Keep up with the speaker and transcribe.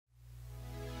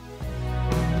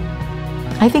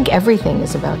I think everything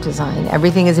is about design.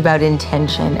 Everything is about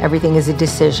intention. Everything is a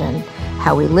decision.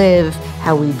 How we live,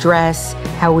 how we dress,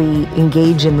 how we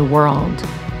engage in the world.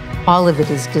 All of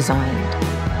it is designed.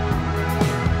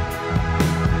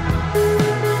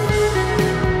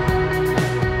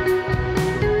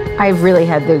 I've really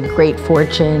had the great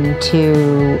fortune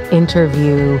to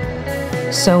interview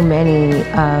so many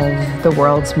of the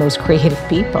world's most creative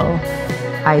people.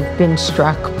 I've been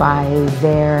struck by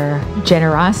their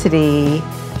generosity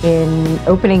in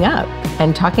opening up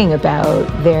and talking about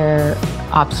their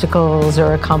obstacles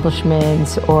or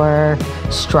accomplishments or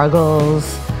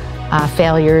struggles,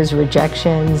 failures,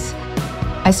 rejections.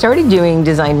 I started doing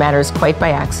Design Matters quite by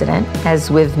accident,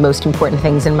 as with most important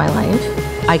things in my life.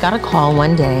 I got a call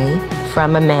one day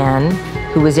from a man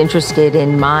who was interested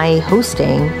in my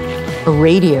hosting a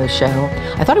radio show.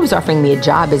 I thought he was offering me a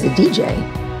job as a DJ.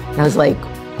 And I was like,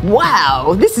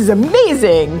 wow, this is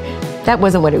amazing. That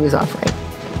wasn't what he was offering.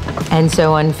 And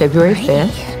so on February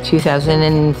 5th,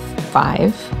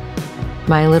 2005,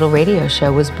 my little radio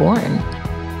show was born.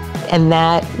 And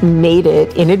that made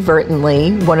it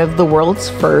inadvertently one of the world's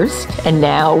first, and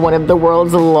now one of the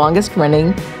world's longest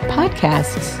running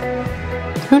podcasts.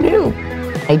 Who knew?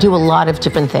 I do a lot of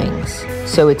different things,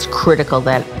 so it's critical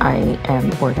that I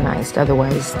am organized,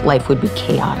 otherwise life would be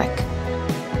chaotic.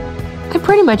 I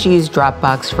pretty much use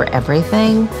Dropbox for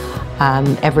everything.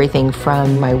 Everything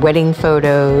from my wedding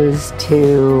photos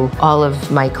to all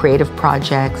of my creative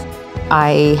projects.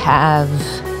 I have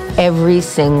every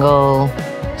single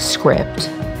script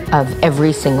of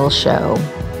every single show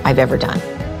I've ever done.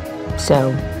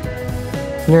 So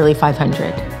nearly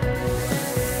 500.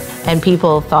 And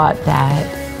people thought that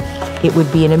it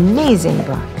would be an amazing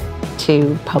book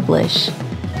to publish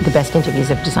the best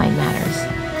interviews of Design Matters.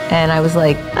 And I was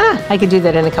like, I could do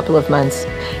that in a couple of months.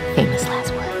 Famous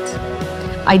last words.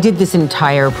 I did this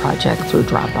entire project through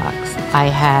Dropbox. I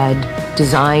had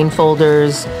design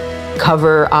folders,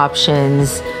 cover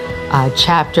options,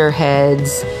 chapter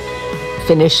heads,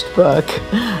 finished book.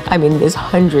 I mean, there's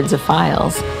hundreds of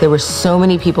files. There were so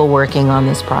many people working on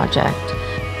this project.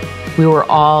 We were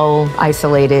all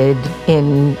isolated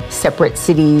in separate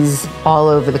cities all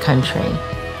over the country.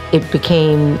 It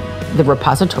became the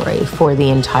repository for the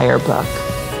entire book.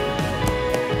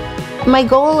 My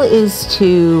goal is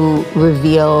to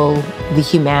reveal the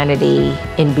humanity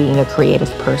in being a creative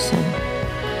person.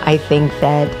 I think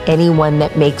that anyone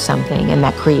that makes something and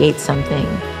that creates something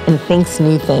and thinks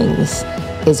new things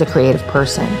is a creative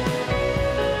person.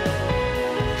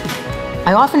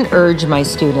 I often urge my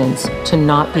students to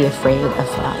not be afraid of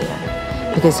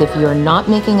failure, because if you're not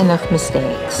making enough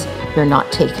mistakes, you're not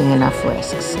taking enough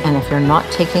risks. And if you're not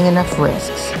taking enough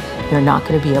risks, you're not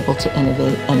going to be able to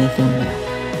innovate anything new.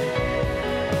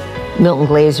 Milton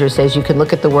Glaser says you can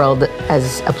look at the world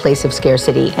as a place of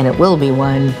scarcity, and it will be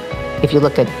one. If you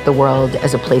look at the world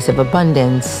as a place of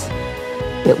abundance,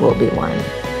 it will be one.